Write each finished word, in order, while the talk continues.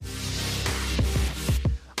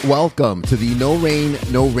Welcome to the No Rain,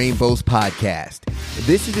 No Rainbows podcast.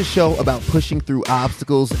 This is a show about pushing through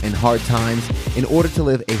obstacles and hard times in order to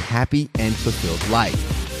live a happy and fulfilled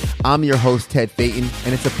life. I'm your host, Ted Phaeton,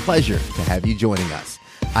 and it's a pleasure to have you joining us.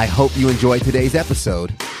 I hope you enjoyed today's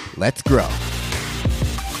episode. Let's grow.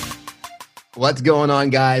 What's going on,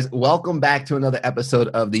 guys? Welcome back to another episode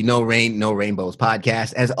of the No Rain, No Rainbows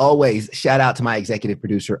podcast. As always, shout out to my executive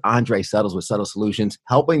producer, Andre Suttles with Subtle Solutions,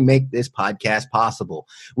 helping make this podcast possible.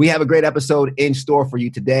 We have a great episode in store for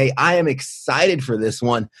you today. I am excited for this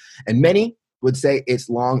one, and many would say it's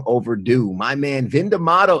long overdue. My man, Vin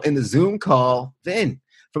D'Amato in the Zoom call. Vin,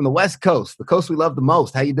 from the West Coast, the coast we love the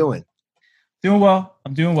most. How you doing? Doing well.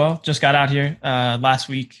 I'm doing well. Just got out here last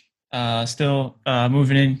week. Still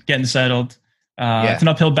moving in, getting settled. It's an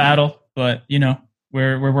uphill battle, but you know,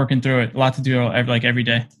 we're working through it. A lot to do every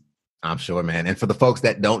day. I'm sure, man. And for the folks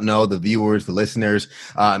that don't know, the viewers, the listeners,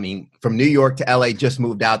 from New York to LA, just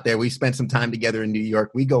moved out there. We spent some time together in New York.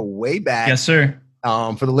 We go way back. Yes, sir.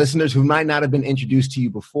 For the listeners who might not have been introduced to you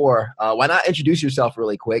before, why not introduce yourself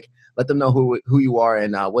really quick? Let them know who you are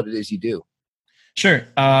and what it is you do. Sure.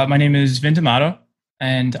 My name is Vin D'Amato,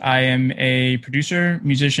 and I am a producer,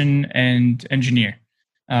 musician, and engineer,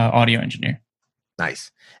 audio engineer.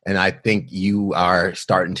 Nice. And I think you are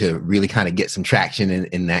starting to really kind of get some traction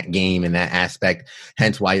in that game, in that aspect,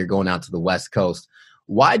 hence why you're going out to the West Coast.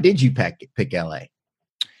 Why did you pick LA?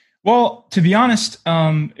 Well, to be honest,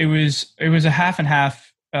 it was a half and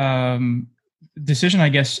half decision, I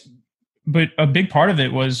guess. But a big part of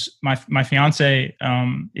it was my fiance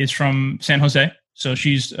is from San Jose. So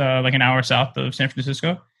she's like an hour south of San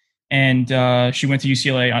Francisco. And she went to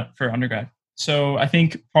UCLA for undergrad. So I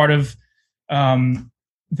think part of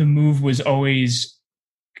the move was always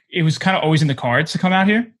in the cards to come out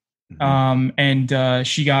here. Mm-hmm. And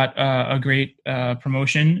she got a great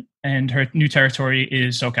promotion, and her new territory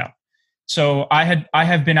is SoCal. So I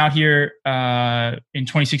have been out here in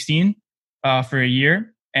 2016 for a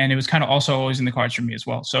year, and it was kind of also always in the cards for me as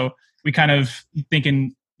well. So we kind of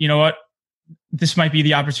thinking, you know what, this might be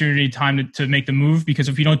the opportunity time to make the move, because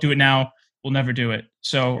if we don't do it now, we'll never do it.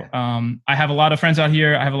 So I have a lot of friends out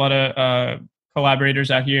here. I have a lot of collaborators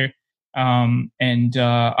out here, and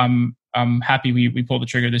I'm happy we pulled the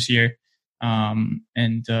trigger this year.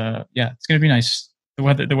 It's gonna be nice. The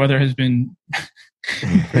weather has been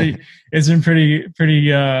pretty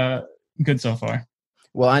good so far.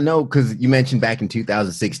 Well, I know because you mentioned back in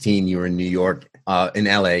 2016 you were in New York, in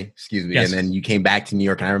LA, excuse me, yes. And then you came back to New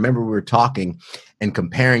York. And I remember we were talking and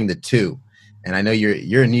comparing the two. And I know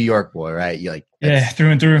you're a New York boy, right? You're like, yeah,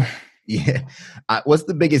 through and through. Yeah. What's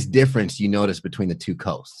the biggest difference you notice between the two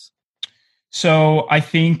coasts? So I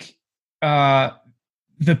think the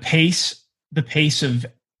pace of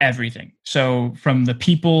everything. So from the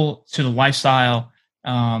people to the lifestyle,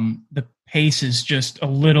 the pace is just a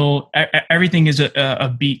little. Everything is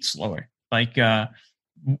a beat slower, like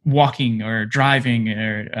walking or driving.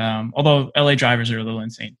 Or although LA drivers are a little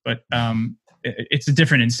insane, but it's a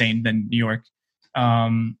different insane than New York.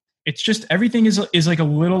 It's just everything is like a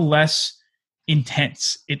little less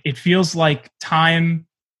intense. It feels like time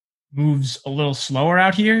moves a little slower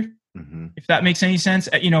out here. Mm-hmm. If that makes any sense.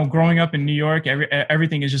 You know, growing up in New York,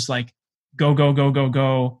 everything is just like go, go, go, go,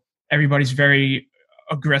 go. Everybody's very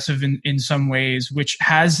aggressive in some ways, which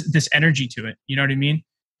has this energy to it. You know what I mean?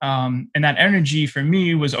 And that energy for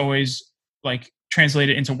me was always like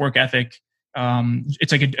translated into work ethic.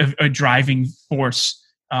 It's like a driving force,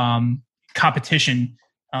 competition.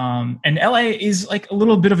 And LA is like a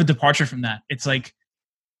little bit of a departure from that. It's like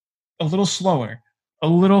a little slower, a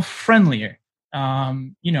little friendlier, a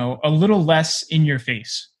little less in your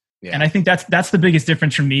face. Yeah. And I think that's the biggest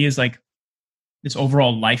difference for me, is like this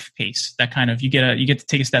overall life pace that kind of you get to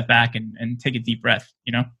take a step back and take a deep breath,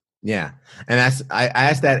 you know? Yeah. And I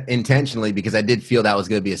asked that intentionally because I did feel that was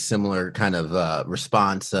going to be a similar kind of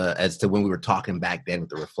response as to when we were talking back then with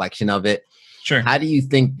the reflection of it. Sure. How do you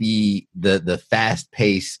think the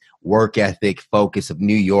fast-paced work ethic focus of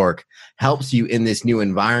New York helps you in this new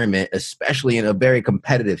environment, especially in a very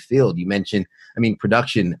competitive field? You mentioned,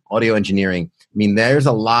 production, audio engineering. There's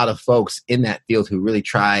a lot of folks in that field who really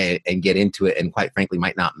try and get into it and quite frankly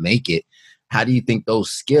might not make it. How do you think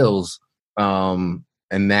those skills and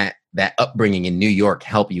that upbringing in New York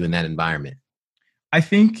help you in that environment? I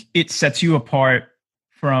think it sets you apart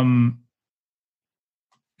from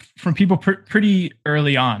people pretty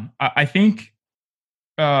early on. I think,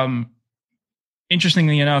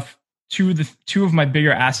 interestingly enough, two of my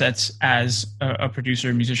bigger assets as a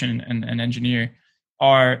producer, musician, and engineer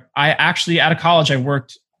are, I actually, out of college, I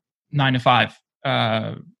worked 9 to 5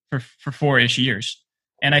 for 4-ish years.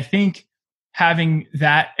 And I think having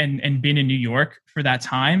that and been in New York for that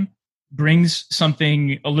time brings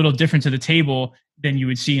something a little different to the table than you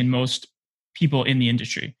would see in most people in the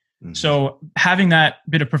industry. Mm-hmm. So having that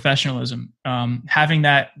bit of professionalism, having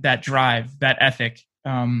that drive, that ethic,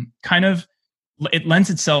 kind of, it lends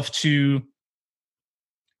itself to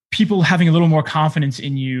people having a little more confidence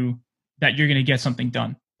in you that you're going to get something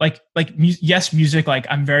done. Yes, music, like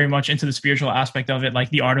I'm very much into the spiritual aspect of it, like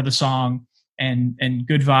the art of the song and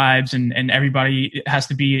good vibes, and everybody has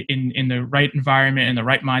to be in the right environment and the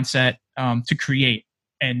right mindset to create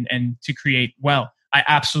and to create well. I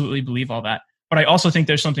absolutely believe all that. But I also think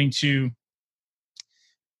there's something to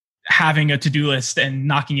having a to-do list and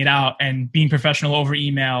knocking it out and being professional over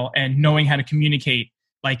email and knowing how to communicate.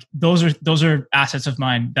 Like those are assets of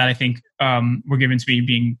mine that I think were given to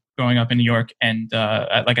me growing up in New York and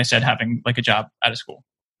like I said, having like a job out of school.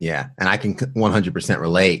 Yeah, and I can 100%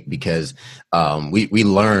 relate because we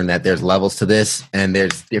learn that there's levels to this and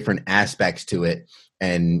there's different aspects to it,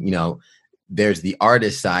 and there's the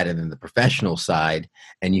artist side and then the professional side,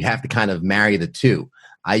 and you have to kind of marry the two.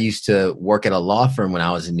 I used to work at a law firm when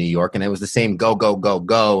I was in New York, and it was the same go, go, go,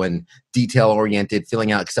 go, and detail-oriented,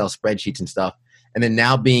 filling out Excel spreadsheets and stuff. And then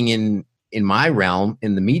now being in my realm,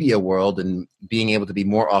 in the media world, and being able to be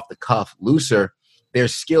more off the cuff, looser,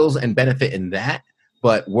 there's skills and benefit in that.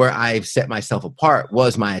 But where I've set myself apart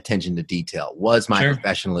was my attention to detail, was my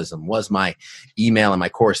professionalism, was my email and my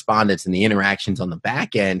correspondence and the interactions on the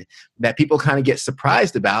back end that people kind of get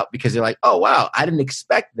surprised about because they're like, oh, wow, I didn't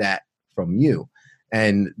expect that from you.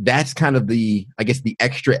 And that's kind of the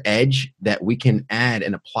extra edge that we can add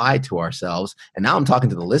and apply to ourselves. And now I'm talking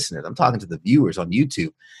to the listeners. I'm talking to the viewers on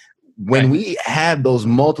YouTube. When we have those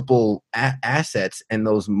multiple assets and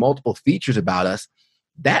those multiple features about us,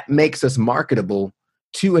 that makes us marketable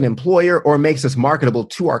to an employer or makes us marketable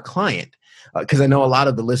to our client. Because I know a lot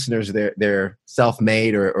of the listeners, they're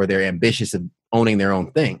self-made or they're ambitious of owning their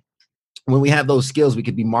own thing. When we have those skills, we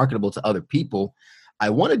could be marketable to other people. I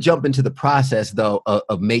want to jump into the process, though,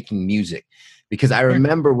 of making music, because I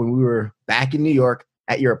remember when we were back in New York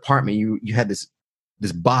at your apartment, you had this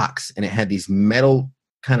box and it had these metal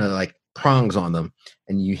kind of like prongs on them,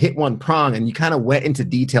 and you hit one prong and you kind of went into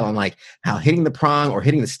detail on like how hitting the prong or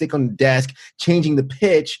hitting the stick on the desk, changing the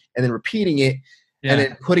pitch and then repeating it and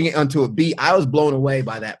then putting it onto a beat. I was blown away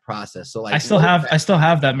by that process. So like I still have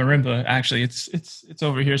that marimba. Actually, it's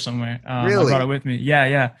over here somewhere. Really? I brought it with me.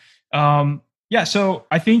 Yeah. So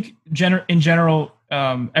I think in general,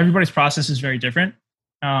 everybody's process is very different.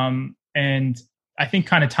 And I think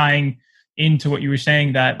kind of tying into what you were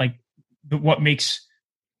saying, that like what makes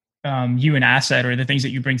you an asset, or the things that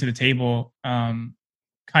you bring to the table,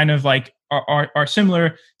 kind of like are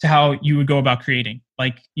similar to how you would go about creating.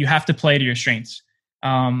 Like you have to play to your strengths.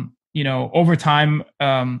 Over time,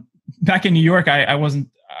 back in New York, I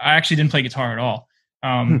actually didn't play guitar at all.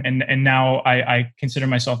 And now I consider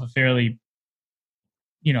myself a fairly,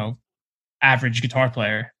 average guitar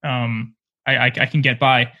player. I can get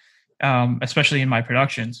by, especially in my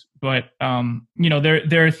productions. But,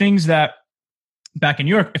 there are things that back in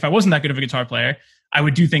New York, if I wasn't that good of a guitar player, I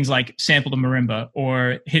would do things like sample the marimba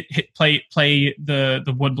or play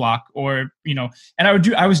the wood block, or, and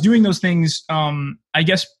I was doing those things, I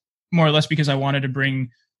guess more or less because I wanted to bring,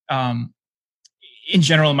 in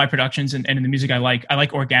general in my productions and in the music I like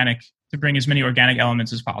to bring as many organic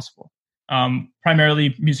elements as possible.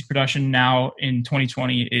 Primarily music production now in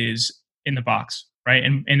 2020 is in the box, right?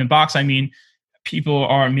 And in the box, I mean, people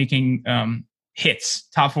are making hits,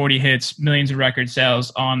 top 40 hits, millions of record sales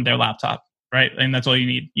on their laptop, right? And that's all you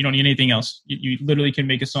need. You don't need anything else. You literally can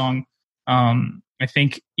make a song. I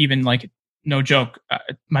think even like, no joke,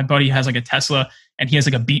 my buddy has like a Tesla and he has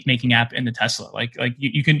like a beat making app in the Tesla. Like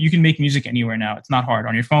you can make music anywhere now. It's not hard,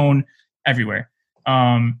 on your phone, everywhere.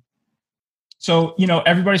 So,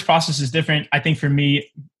 everybody's process is different. I think for me,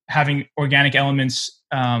 having organic elements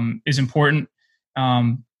is important.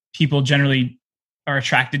 People generally are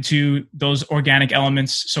attracted to those organic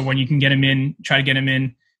elements. So when you can get them in, try to get them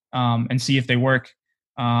in and see if they work.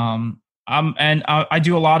 And I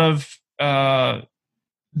do a lot of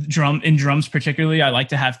drums particularly. I like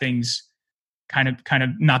to have things kind of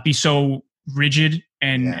not be so rigid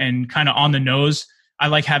and kind of on the nose. I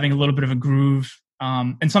like having a little bit of a groove.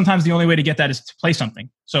 And sometimes the only way to get that is to play something.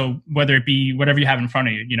 So whether it be whatever you have in front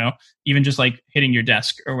of you, even just like hitting your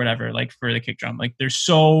desk or whatever, like for the kick drum, like there's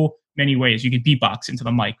so many ways you could beatbox into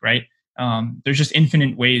the mic, right? There's just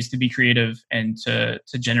infinite ways to be creative and to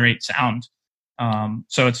generate sound.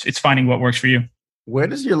 So it's finding what works for you. Where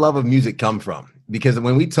does your love of music come from? Because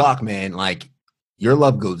when we talk, man, like your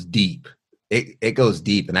love goes deep. it goes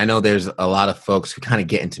deep. And I know there's a lot of folks who kind of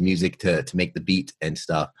get into music to make the beat and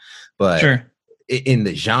stuff. But Sure. In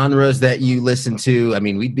the genres that you listen to, I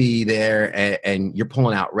mean, we'd be there and you're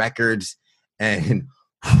pulling out records and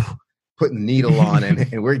putting the needle on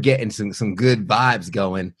and we're getting some good vibes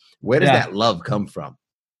going. Where does that love come from?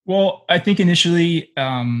 Well, I think initially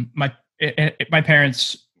my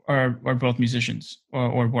parents are both musicians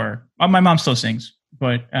or were. My mom still sings,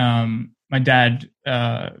 but my dad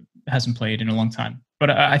hasn't played in a long time. But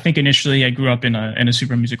I think initially I grew up in a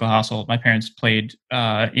super musical household. My parents played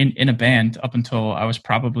in a band up until I was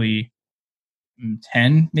probably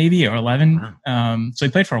 10, maybe, or 11. Wow. So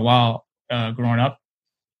they played for a while growing up.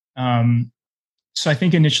 So I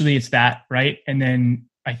think initially it's that, right? And then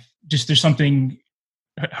there's something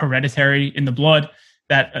hereditary in the blood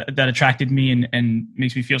that attracted me and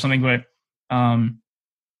makes me feel something. But I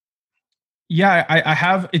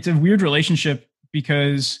have, it's a weird relationship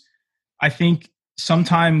because I think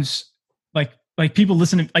sometimes like people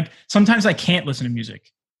listen to, like, sometimes I can't listen to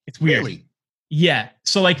music. It's weird. Really? Yeah.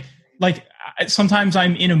 So like sometimes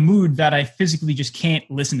I'm in a mood that I physically just can't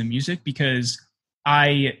listen to music because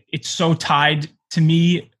it's so tied to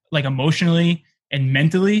me, like emotionally and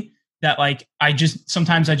mentally, that like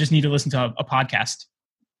sometimes I just need to listen to a podcast.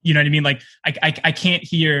 You know what I mean? Like I can't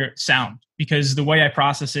hear sound because the way I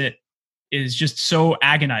process it is just so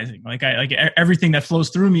agonizing. Like everything that flows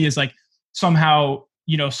through me is like somehow,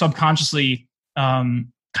 subconsciously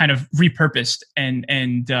kind of repurposed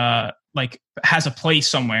and like has a place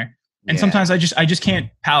somewhere. And sometimes I just can't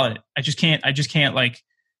palate it. I just can't like,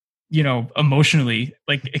 emotionally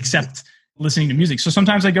like accept listening to music. So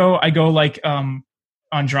sometimes I go like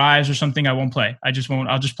on drives or something, I won't play. I'll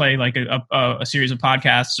just play like a series of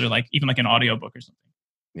podcasts or like even like an audiobook or something.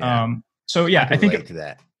 Yeah. So yeah, I think to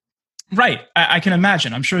that. Right. I can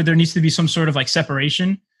imagine. I'm sure there needs to be some sort of like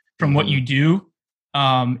separation from what you do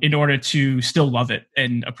in order to still love it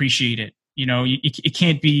and appreciate it. It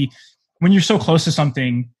can't be when you're so close to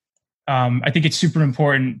something. I think it's super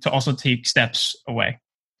important to also take steps away.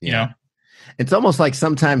 Yeah. It's almost like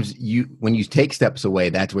sometimes when you take steps away,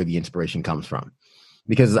 that's where the inspiration comes from.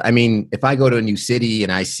 Because I mean, if I go to a new city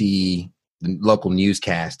and I see the local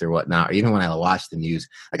newscast or whatnot, or even when I watch the news,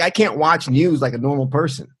 like I can't watch news like a normal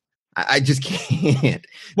person. I just can't.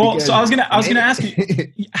 Well, so I was gonna ask you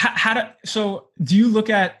so do you look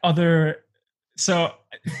at the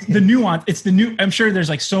nuance? I'm sure there's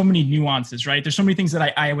like so many nuances, right? There's so many things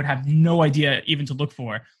that I would have no idea even to look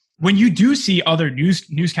for. When you do see other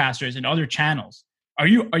newscasters and other channels, are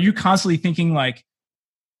you constantly thinking like,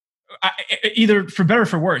 either for better or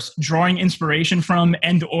for worse, drawing inspiration from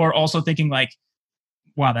and or also thinking like,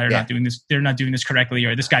 wow, they're not doing this correctly,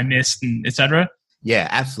 or this guy missed, and etc.? Yeah,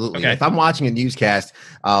 absolutely. Okay. If I'm watching a newscast,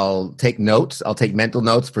 I'll take notes. I'll take mental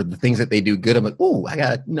notes for the things that they do good. I'm like, ooh, I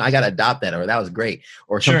gotta adopt that, or that was great,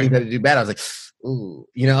 or something that they do bad. I was like, ooh,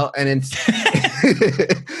 and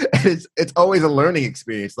it's always a learning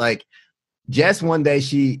experience. Like Jess, one day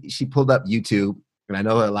she pulled up YouTube, and I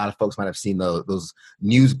know a lot of folks might have seen those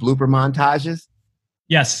news blooper montages.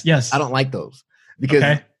 Yes. I don't like those because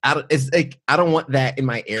I don't want that in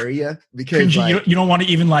my area because like, you don't want to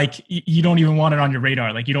even like you don't even want it on your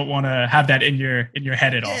radar. Like you don't want to have that in your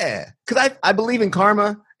head at all. Yeah, because I believe in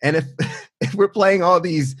karma, and if we're playing all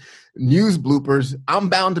these news bloopers, I'm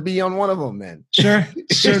bound to be on one of them. Then sure.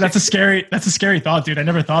 That's a scary thought, dude. I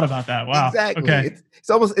never thought about that. Wow. Exactly. Okay.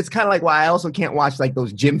 It's kind of like why I also can't watch like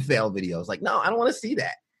those gym fail videos. Like, no, I don't want to see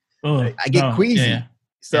that. I get queasy. Yeah.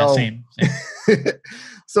 So same.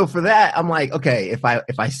 So for that, I'm like, okay, if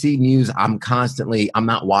I see news, I'm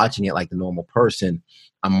not watching it like the normal person.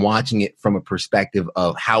 I'm watching it from a perspective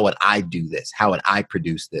of how would I do this? How would I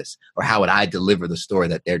produce this? Or how would I deliver the story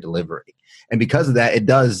that they're delivering? And because of that, it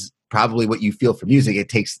does probably what you feel for music. It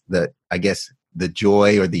takes the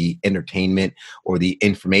joy or the entertainment or the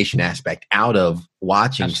information aspect out of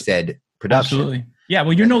watching said production. Absolutely. Yeah.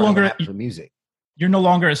 Well, you're no longer for music. You're no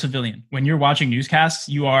longer a civilian. When you're watching newscasts,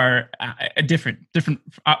 you are different.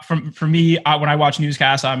 For me, when I watch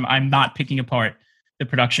newscasts, I'm not picking apart the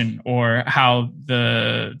production or how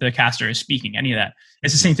the caster is speaking, any of that.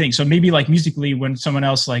 It's the same thing. So maybe like musically, when someone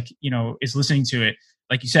else is listening to it,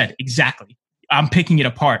 like you said, exactly. I'm picking it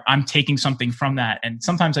apart. I'm taking something from that. And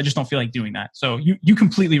sometimes I just don't feel like doing that. So you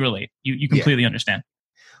completely relate. You completely understand.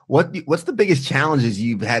 What's the biggest challenges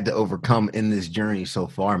you've had to overcome in this journey so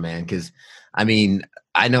far, man? Because I mean,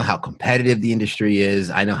 I know how competitive the industry is.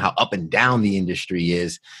 I know how up and down the industry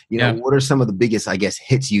is. What are some of the biggest, I guess,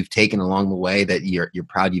 hits you've taken along the way that you're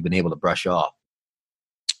proud you've been able to brush off?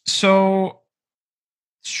 So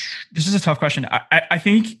this is a tough question. I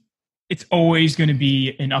think it's always going to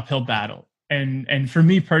be an uphill battle. And for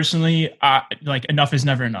me personally, like enough is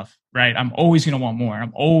never enough, right? I'm always going to want more.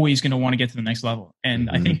 I'm always going to want to get to the next level. And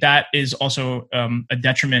I think that is also a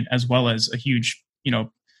detriment as well as a huge,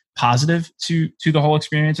 positive to the whole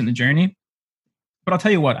experience and the journey. But I'll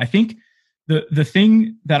tell you what, I think the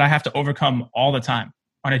thing that I have to overcome all the time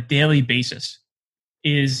on a daily basis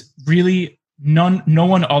is really no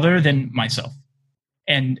one other than myself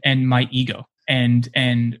and my ego and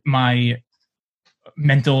my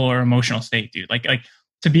mental or emotional state, dude. Like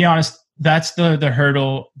to be honest, that's the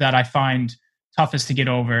hurdle that I find toughest to get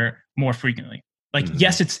over more frequently. Like,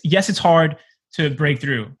 yes, it's hard to break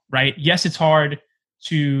through, right? Yes, it's hard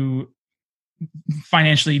to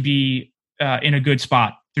financially be in a good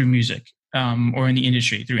spot through music or in the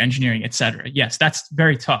industry through engineering, etc. Yes, that's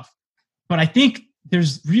very tough. But I think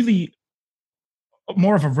there's really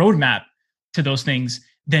more of a roadmap to those things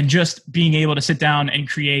than just being able to sit down and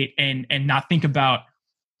create and not think about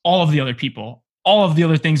all of the other people, all of the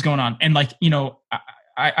other things going on. And like,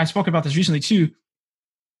 I spoke about this recently too.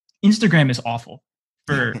 Instagram is awful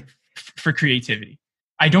for creativity.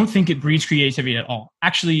 I don't think it breeds creativity at all.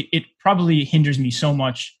 Actually, it probably hinders me so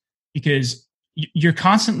much because you're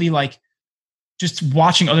constantly like just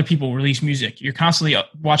watching other people release music. You're constantly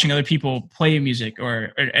watching other people play music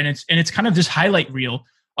and it's kind of this highlight reel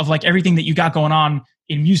of like everything that you got going on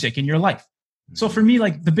in music in your life. So for me,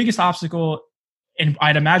 like the biggest obstacle, and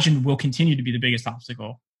I'd imagine will continue to be the biggest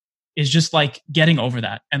obstacle, is just like getting over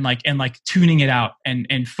that and like tuning it out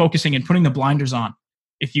and focusing and putting the blinders on,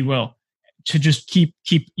 if you will, to just keep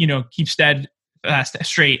steadfast,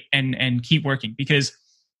 straight and keep working. Because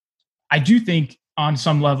I do think on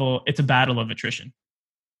some level it's a battle of attrition.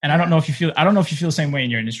 And I don't know if you feel the same way in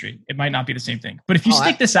your industry. It might not be the same thing. But if you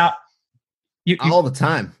stick this out, you all the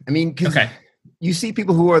time. I mean, because you see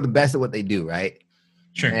people who are the best at what they do, right?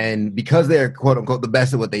 Sure. And because they're quote unquote the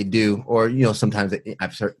best at what they do, or sometimes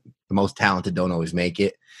I've heard the most talented don't always make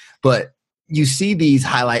it, but you see these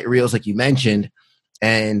highlight reels like you mentioned,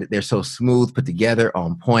 and they're so smooth, put together,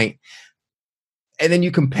 on point. And then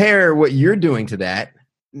you compare what you're doing to that,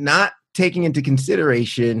 not taking into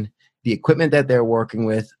consideration the equipment that they're working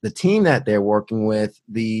with, the team that they're working with,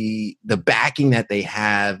 the backing that they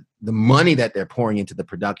have, the money that they're pouring into the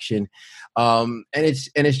production. And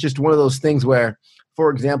it's just one of those things where, for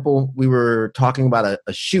example, we were talking about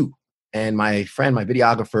a shoot, and my friend, my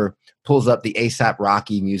videographer, pulls up the A$AP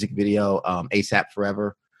Rocky music video, A$AP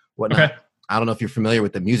Forever, whatnot. Okay. I don't know if you're familiar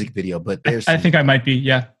with the music video, but there's I think I might be,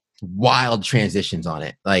 yeah. Wild transitions on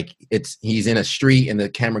it. Like he's in a street and the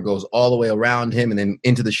camera goes all the way around him and then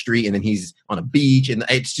into the street and then he's on a beach, and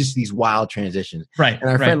it's just these wild transitions. Right. And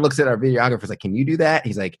our friend looks at our videographer, like, "Can you do that?"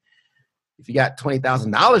 He's like, "If you got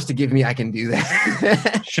 $20,000 to give me, I can do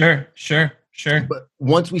that." Sure. But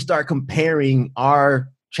once we start comparing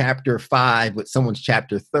our chapter 5 with someone's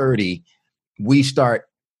chapter 30, we start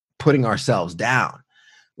putting ourselves down.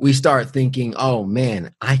 We start thinking, "Oh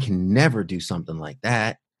man, I can never do something like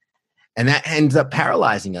that." And that ends up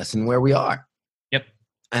paralyzing us in where we are. Yep.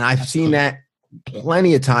 And I've seen that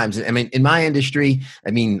plenty of times. I mean, in my industry,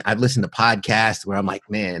 I've listened to podcasts where I'm like,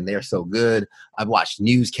 man, they're so good. I've watched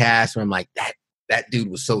newscasts where I'm like, that dude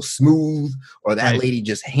was so smooth, or that lady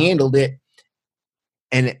just handled it.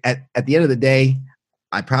 And at the end of the day,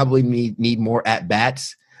 I probably need more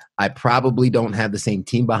at-bats. I probably don't have the same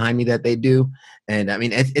team behind me that they do. And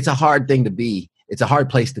it's a hard thing to be. It's a hard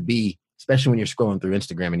place to be, especially when you're scrolling through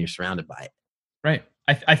Instagram and you're surrounded by it. Right.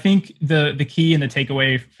 I think the key and the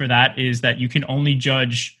takeaway for that is that you can only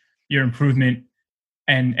judge your improvement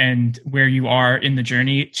and where you are in the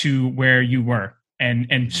journey to where you were,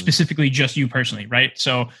 and specifically just you personally, right?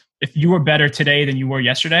 So if you were better today than you were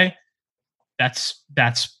yesterday, that's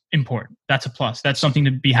important. That's a plus. That's something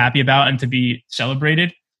to be happy about and to be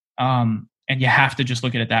celebrated. And you have to just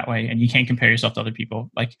look at it that way, and you can't compare yourself to other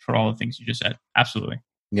people, like for all the things you just said. Absolutely.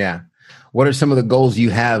 Yeah. What are some of the goals you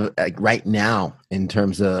have right now in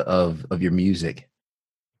terms of your music?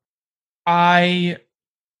 I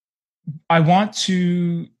want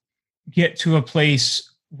to get to a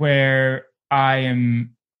place where I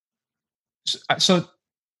am. So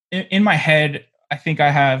in my head, I think I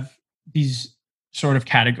have these sort of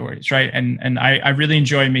categories, right? And I really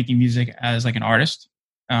enjoy making music as like an artist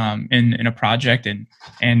in a project and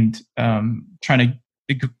trying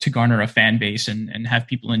to garner a fan base and have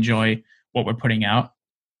people enjoy what we're putting out.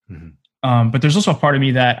 Mm-hmm. But there's also a part of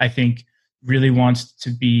me that I think really wants to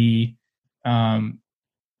be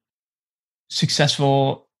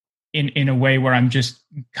successful in a way where I'm just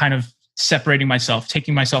kind of separating myself,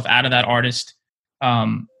 taking myself out of that artist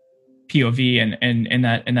POV and in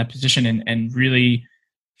that position and really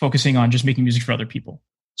focusing on just making music for other people.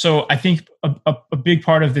 So I think a big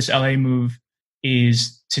part of this LA move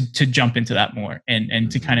is to jump into that more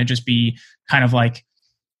and to kind of just be kind of like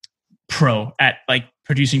pro at like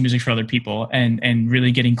producing music for other people and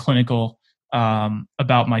really getting clinical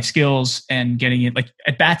about my skills and getting it like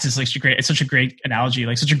at bats is like it's such a great analogy,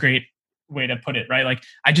 like such a great way to put it, right? Like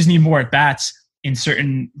I just need more at bats in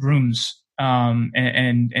certain rooms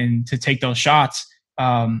and to take those shots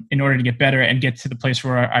in order to get better and get to the place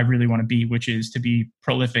where I really want to be, which is to be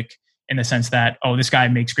prolific in the sense that, oh, this guy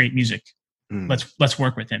makes great music. Let's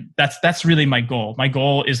work with him. That's really my goal. My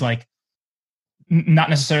goal is like not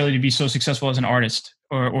necessarily to be so successful as an artist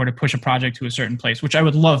or to push a project to a certain place, which I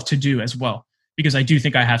would love to do as well, because I do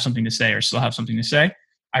think I have something to say or still have something to say.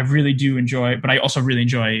 I really do enjoy, but I also really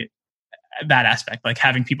enjoy that aspect, like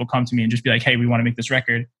having people come to me and just be like, hey, we want to make this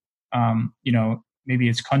record. Maybe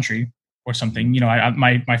it's country or something,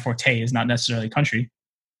 my forte is not necessarily country,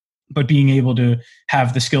 but being able to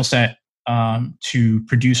have the skill set to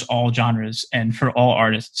produce all genres and for all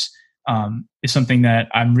artists is something that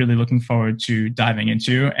I'm really looking forward to diving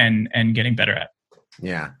into and getting better at.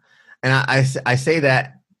 Yeah. And I say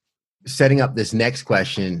that setting up this next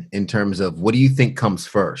question in terms of what do you think comes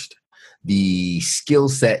first, the skill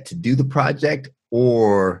set to do the project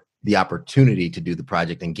or the opportunity to do the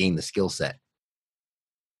project and gain the skill set?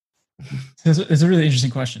 It's a really interesting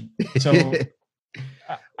question. So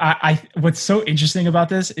I what's so interesting about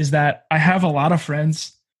this is that I have a lot of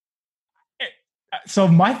friends. So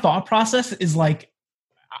my thought process is like,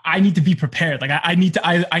 I need to be prepared. Like I need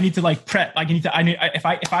to like prep. Like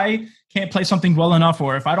if I can't play something well enough,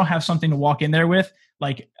 or if I don't have something to walk in there with,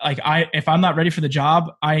 if I'm not ready for the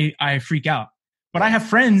job, I freak out. But I have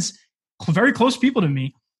friends, very close people to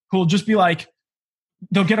me, who will just be like,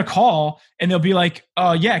 they'll get a call and they'll be like,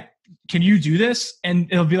 yeah, can you do this? And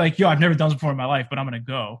it'll be like, yo, I've never done this before in my life, but I'm going to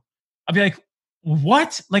go. I'll be like,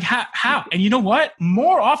 what? Like how? And you know what?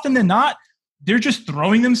 More often than not, they're just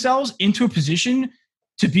throwing themselves into a position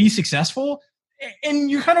to be successful,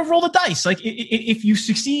 and you kind of roll the dice. Like if you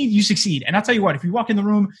succeed, you succeed. And I'll tell you what, if you walk in the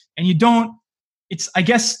room and you don't, I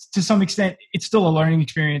guess to some extent, it's still a learning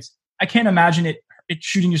experience. I can't imagine it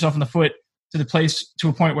shooting yourself in the foot to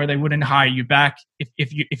a point where they wouldn't hire you back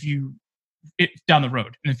if you down the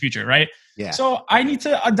road in the future. Right. Yeah. So I need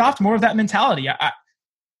to adopt more of that mentality.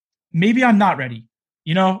 Maybe I'm not ready,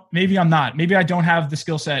 maybe I'm not, maybe I don't have the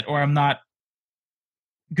skill set, or I'm not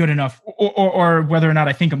good enough, or whether or not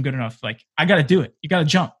I think I'm good enough. Like I got to do it. You got to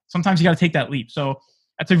jump. Sometimes you got to take that leap. So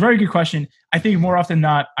that's a very good question. I think more often than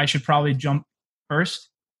not, I should probably jump first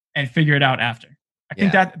and figure it out after. I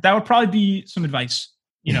think that would probably be some advice.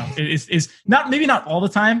 Is not, maybe not all the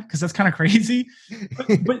time, because that's kind of crazy,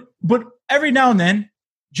 but every now and then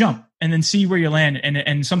jump and then see where you land.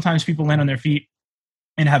 And sometimes people land on their feet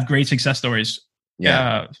and have great success stories.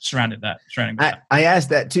 Surrounding that. I asked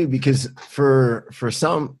that too, because for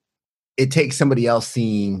some, it takes somebody else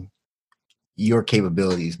seeing your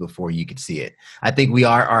capabilities before you could see it. I think we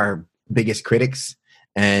are our biggest critics.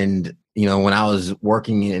 And, when I was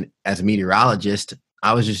working as a meteorologist,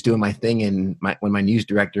 I was just doing my thing. And when my news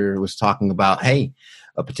director was talking about, hey,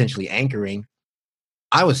 potentially anchoring,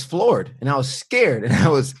 I was floored and I was scared and I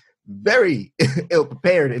was very ill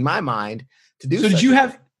prepared in my mind to do so. Did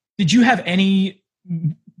you have any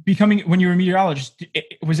becoming, when you were a meteorologist,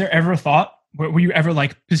 was there ever a thought, were you ever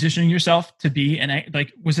like positioning yourself to be, and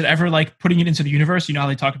like, was it ever like putting it into the universe? How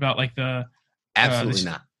they talk about like absolutely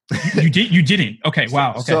not. You didn't. Okay.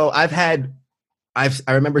 Wow. Okay. So I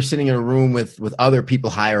remember sitting in a room with other people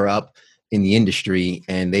higher up in the industry,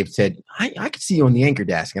 and they've said, I could see you on the anchor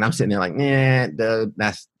desk. And I'm sitting there like,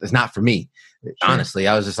 that's not for me. Sure. Honestly,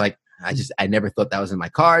 I was just like, I never thought that was in my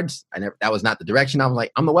cards. That was not the direction. I was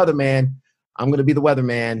like, I'm the weatherman. I'm going to be the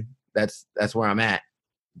weatherman. That's where I'm at.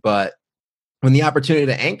 But when the opportunity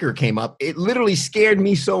to anchor came up, it literally scared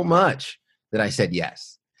me so much that I said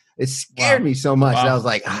yes. It scared me so much that I was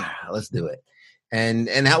like, let's do it. And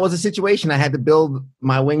that was a situation. I had to build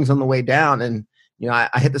my wings on the way down. And,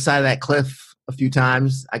 I hit the side of that cliff a few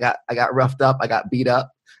times. I got roughed up. I got beat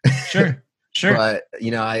up. Sure. But,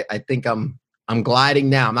 I think I'm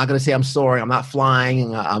gliding now. I'm not going to say I'm soaring. I'm not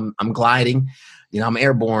flying. I'm gliding. I'm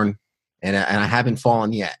airborne, and I haven't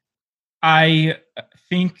fallen yet. I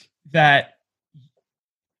think that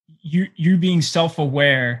you being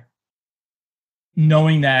self-aware,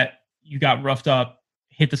 knowing that you got roughed up,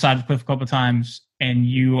 hit the side of the cliff a couple of times, and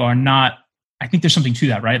you are not, I think there's something to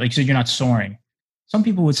that, right? Like you said, you're not soaring. Some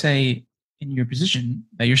people would say in your position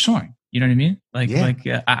that you're soaring. You know what I mean? But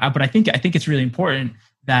I think it's really important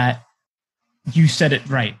that you said it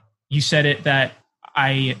right. You said it that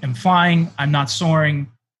I am flying. I'm not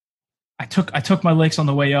soaring. I took my licks on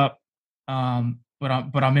the way up, but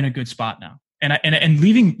I'm in a good spot now. And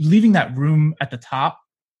leaving that room at the top,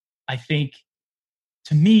 I think,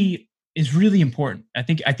 to me, is really important. I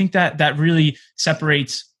think that really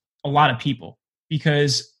separates a lot of people,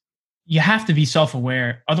 because you have to be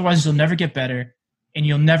self-aware. Otherwise, you'll never get better, and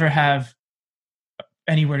you'll never have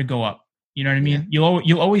anywhere to go up. You know what I mean? Yeah.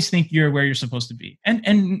 You'll always think you're where you're supposed to be, and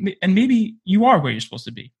maybe you are where you're supposed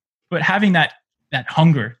to be. But having that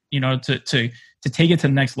hunger, to take it to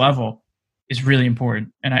the next level is really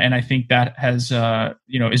important. And I think that has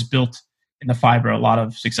is built in the fiber of a lot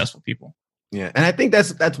of successful people. Yeah, and I think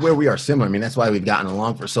that's where we are similar. I mean, that's why we've gotten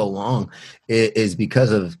along for so long, is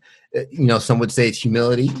because of, some would say it's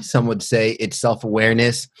humility, some would say it's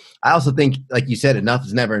self-awareness. I also think, like you said, enough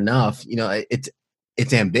is never enough.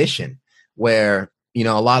 It's ambition, where a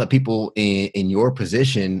lot of people in your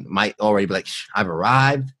position might already be like, I've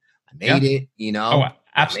arrived, I made it.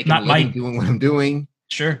 Absolutely, doing what I'm doing.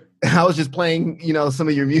 Sure. I was just playing, some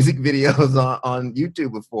of your music videos on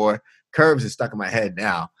YouTube before. Curves is stuck in my head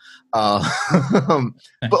now.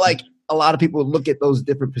 But like, a lot of people look at those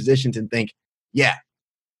different positions and think, yeah,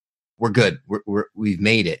 we're good. We've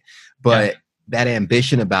made it. But that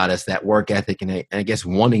ambition about us, that work ethic, and I guess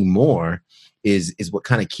wanting more is what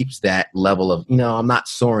kind of keeps that level of, I'm not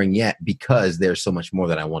soaring yet, because there's so much more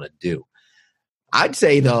that I want to do. I'd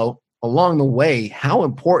say, though, along the way, how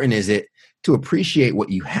important is it to appreciate what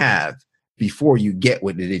you have before you get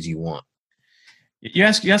what it is you want? You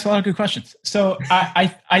ask a lot of good questions. So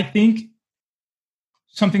I think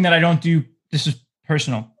something that I don't do, this is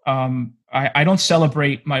personal. I don't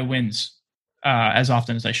celebrate my wins as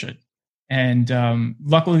often as I should. And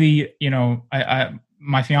luckily,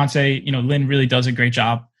 my fiance, Lynn, really does a great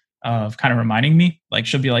job of kind of reminding me. Like,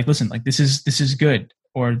 she'll be like, listen, like, this is good,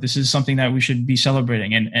 or this is something that we should be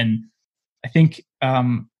celebrating. And I think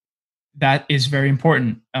that is very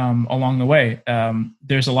important along the way.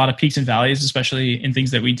 There's a lot of peaks and valleys, especially in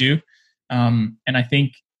things that we do. And I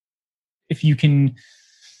think if you can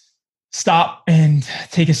stop and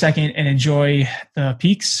take a second and enjoy the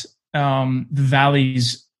peaks, the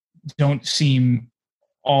valleys don't seem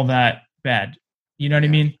all that bad. You know what I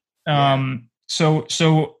mean?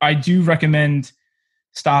 So I do recommend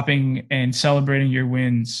stopping and celebrating your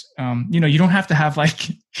wins. You don't have to have like,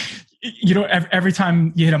 every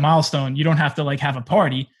time you hit a milestone, you don't have to like have a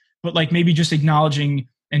party, but like maybe just acknowledging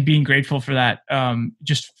and being grateful for that,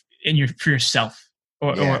 just for yourself,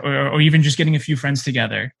 or even just getting a few friends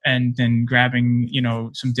together and then grabbing,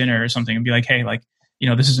 some dinner or something, and be like, hey, like,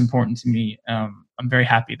 this is important to me. I'm very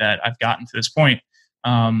happy that I've gotten to this point.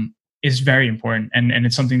 Is very important. And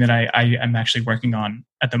it's something that I am actually working on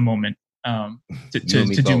at the moment,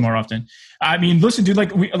 to do more often. I mean, listen, dude,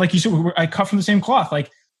 like you said, I cut from the same cloth. Like,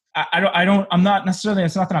 I'm not necessarily,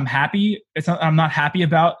 it's not that I'm happy. I'm not happy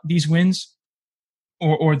about these wins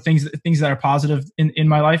or things that are positive in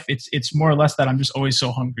my life. It's more or less that I'm just always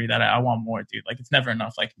so hungry that I want more, dude. Like, it's never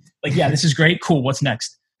enough. Like, yeah, this is great. Cool. What's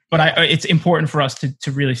next? But it's important for us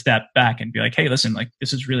to really step back and be like, hey, listen, like,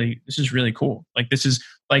 this is really cool. Like, this is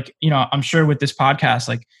like, I'm sure with this podcast,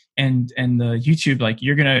 like, and the YouTube, like,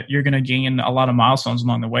 you're going to gain a lot of milestones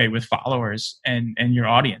along the way with followers and your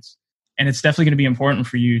audience. And it's definitely going to be important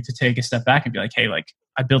for you to take a step back and be like, hey, like,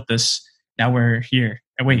 I built this. Now we're here.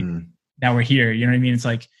 And wait, now we're here. You know what I mean? It's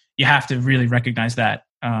like, you have to really recognize that.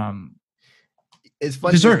 It's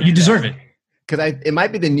funny. You deserve it. Because it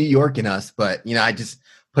might be the New York in us, but, I just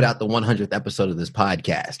put out the 100th episode of this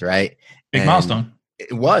podcast, right? Big milestone.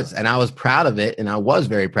 It was. And I was proud of it. And I was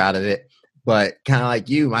very proud of it. But kind of like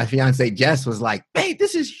you, my fiance, Jess, was like, babe,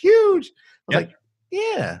 this is huge. I was like,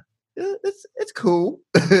 yeah. It's cool,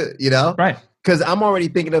 right? Because I'm already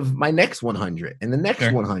thinking of my next 100 and the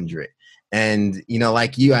next 100, and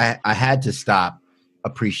like you, I had to stop,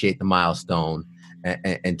 appreciate the milestone,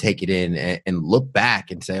 and take it in and look back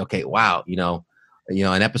and say, okay, wow,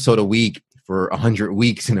 an episode a week for 100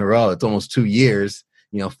 weeks in a row. It's almost 2 years.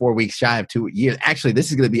 4 weeks shy of 2 years. Actually, this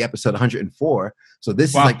is going to be episode 104, so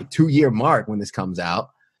this is like the 2-year mark when this comes out.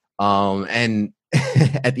 And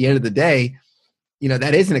at the end of the day,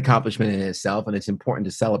 that is an accomplishment in itself, and it's important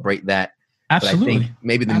to celebrate that. Absolutely. But I think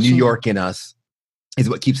maybe the New York in us is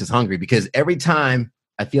what keeps us hungry, because every time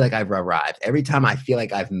I feel like I've arrived, every time I feel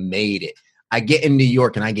like I've made it, I get in New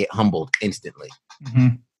York and I get humbled instantly.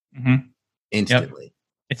 Instantly.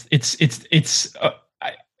 Yep. It's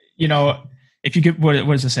if you get, what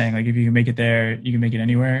is the saying? Like, if you can make it there, you can make it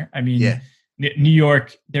anywhere. I mean, New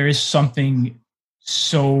York, there is something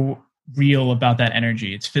so real about that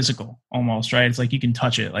energy. It's physical almost, right? It's like you can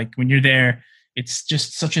touch it. Like, when you're there, it's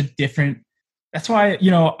just such a different, that's why,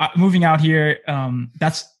 moving out here,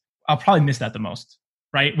 that's I'll probably miss that the most.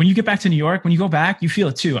 Right. When you get back to New York, when you go back, you feel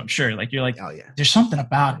it too. I'm sure. Like you're like, oh yeah, there's something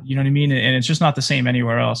about it. You know what I mean? And it's just not the same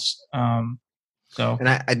anywhere else. So, and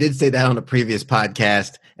I did say that on a previous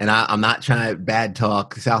podcast, and I'm not trying to bad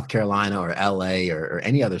talk South Carolina or LA or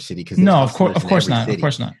any other city, because no, of course not. Of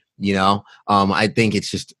course not. You know, I think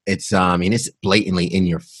it's I mean, it's blatantly in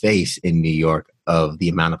your face in New York of the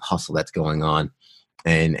amount of hustle that's going on,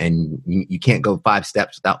 and you can't go 5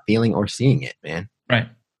 steps without feeling or seeing it, man. Right.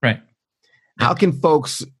 How can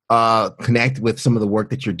folks connect with some of the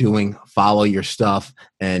work that you're doing, follow your stuff?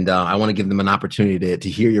 And I want to give them an opportunity to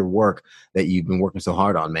hear your work that you've been working so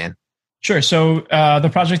hard on, man. Sure. So the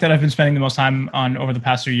project that I've been spending the most time on over the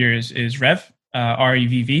past 3 years is Rev,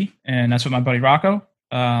 REVV, and that's with my buddy Rocco.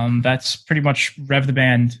 That's pretty much Rev the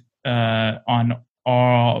band on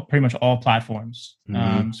pretty much all platforms.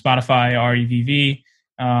 Spotify, REVV.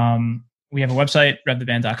 We have a website,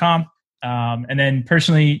 revtheband.com. And then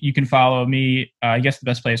personally, you can follow me. I guess the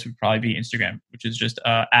best place would probably be Instagram, which is just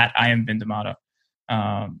at I am Vin D'Amato.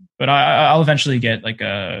 But I'll eventually get like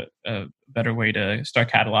a better way to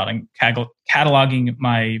start cataloging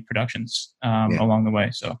my productions along the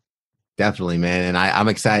way. So definitely, man. And I'm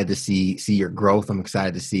excited to see your growth. I'm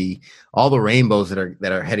excited to see all the rainbows that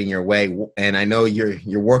are heading your way. And I know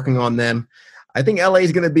you're working on them. I think LA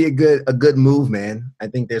is going to be a good move, man. I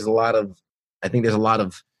think there's a lot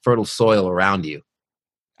of fertile soil around you.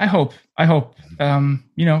 I hope. I'm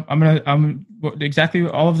exactly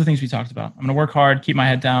all of the things we talked about. I'm gonna work hard, keep my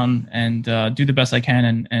head down, and do the best I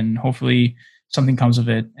can, and hopefully something comes of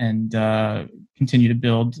it, and continue to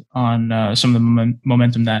build on some of the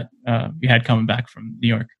momentum that we had coming back from New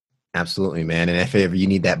York. Absolutely, man. And if ever you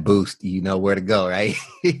need that boost, you know where to go, right?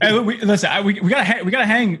 Hey, we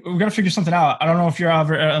gotta figure something out. I don't know if you're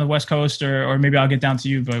over on the West Coast or maybe I'll get down to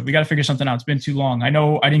you, but we gotta figure something out. It's been too long. I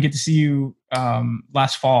know I didn't get to see you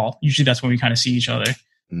last fall. Usually that's when we kind of see each other.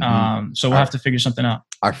 So we'll have to figure something out.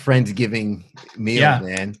 Our Friendsgiving meal,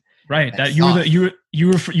 man. Right. That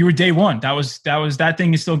you were day one. That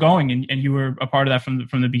thing is still going, and you were a part of that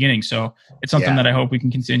from the beginning. So it's something that I hope we can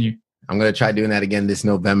continue. I'm going to try doing that again this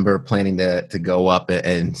November, planning to go up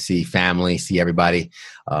and see family, see everybody.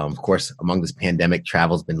 Of course, among this pandemic,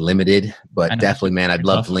 travel's been limited, but definitely, man, I'd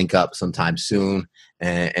love to link up sometime soon,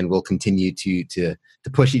 and we'll continue to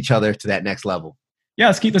push each other to that next level. Yeah,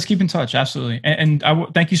 let's keep in touch. Absolutely. And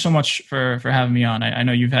thank you so much for having me on. I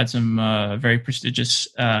know you've had some very prestigious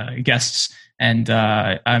guests, and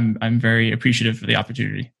I'm very appreciative for the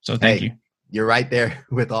opportunity. So thank you. You're right there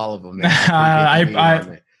with all of them,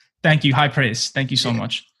 man. Thank you. High praise. Thank you so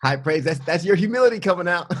much. High praise. That's your humility coming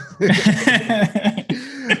out.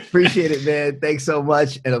 Appreciate it, man. Thanks so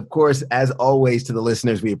much. And of course, as always, to the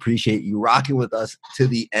listeners, we appreciate you rocking with us to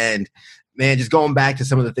the end. Man, just going back to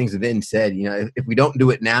some of the things that Vin said, if we don't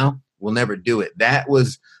do it now, we'll never do it. That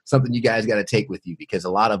was something you guys got to take with you, because a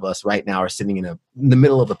lot of us right now are sitting in the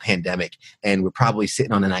middle of a pandemic, and we're probably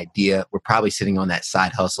sitting on an idea. We're probably sitting on that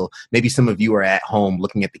side hustle. Maybe some of you are at home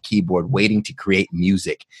looking at the keyboard, waiting to create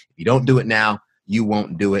music. If you don't do it now, you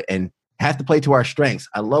won't do it, and have to play to our strengths.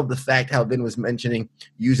 I love the fact how Vin was mentioning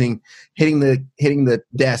hitting the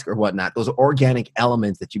desk or whatnot. Those are organic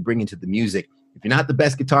elements that you bring into the music. If you're not the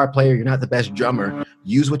best guitar player, you're not the best drummer,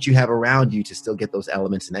 use what you have around you to still get those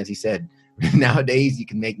elements. And as he said, nowadays you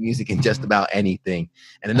can make music in just about anything.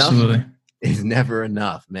 And enough is never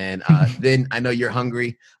enough, man. Then I know you're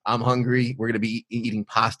hungry. I'm hungry. We're going to be eating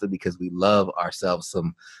pasta because we love ourselves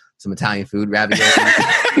some Italian food,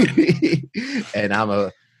 ravioli. And I'm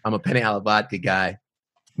a penne alla vodka guy.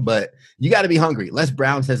 But you got to be hungry. Les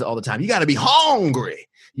Brown says it all the time. You got to be hungry.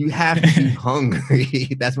 You have to be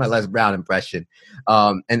hungry. That's my Les Brown impression.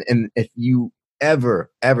 And if you ever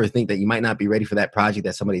think that you might not be ready for that project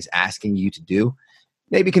that somebody's asking you to do,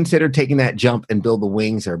 maybe consider taking that jump and build the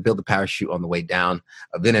wings or build the parachute on the way down.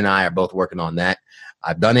 Vin and I are both working on that.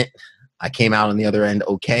 I've done it. I came out on the other end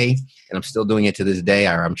okay, and I'm still doing it to this day,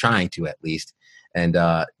 or I'm trying to at least. And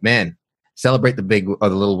man, celebrate the big or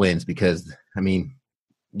the little wins, because, I mean,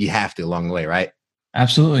 you have to along the way, right?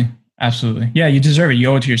 Absolutely. Yeah, you deserve it. You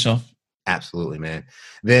owe it to yourself. Absolutely, man.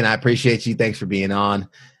 Vin, I appreciate you. Thanks for being on.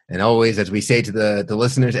 And always, as we say to the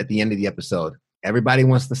listeners at the end of the episode, everybody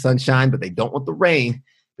wants the sunshine, but they don't want the rain.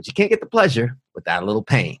 But you can't get the pleasure without a little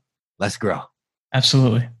pain. Let's grow.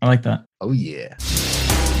 Absolutely. I like that. Oh, yeah.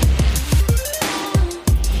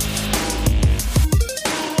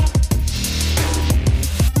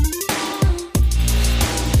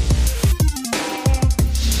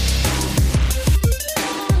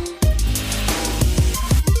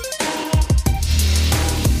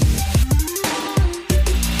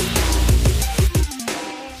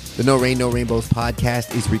 The No Rain, No Rainbows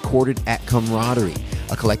podcast is recorded at Camaraderie,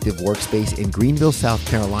 a collective workspace in Greenville, South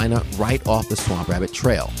Carolina, right off the Swamp Rabbit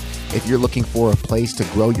Trail. If you're looking for a place to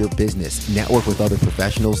grow your business, network with other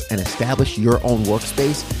professionals, and establish your own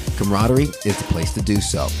workspace, Camaraderie is the place to do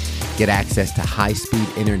so. Get access to high-speed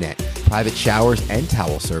internet, private showers and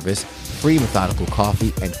towel service, free methodical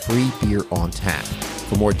coffee, and free beer on tap.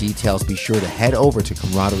 For more details, be sure to head over to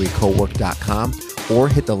CamaraderieCowork.com or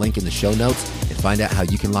hit the link in the show notes and find out how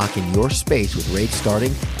you can lock in your space with rates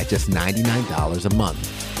starting at just $99 a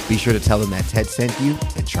month. Be sure to tell them that Ted sent you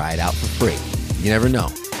and try it out for free. You never know,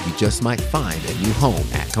 you just might find a new home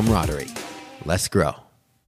at Camaraderie. Let's grow.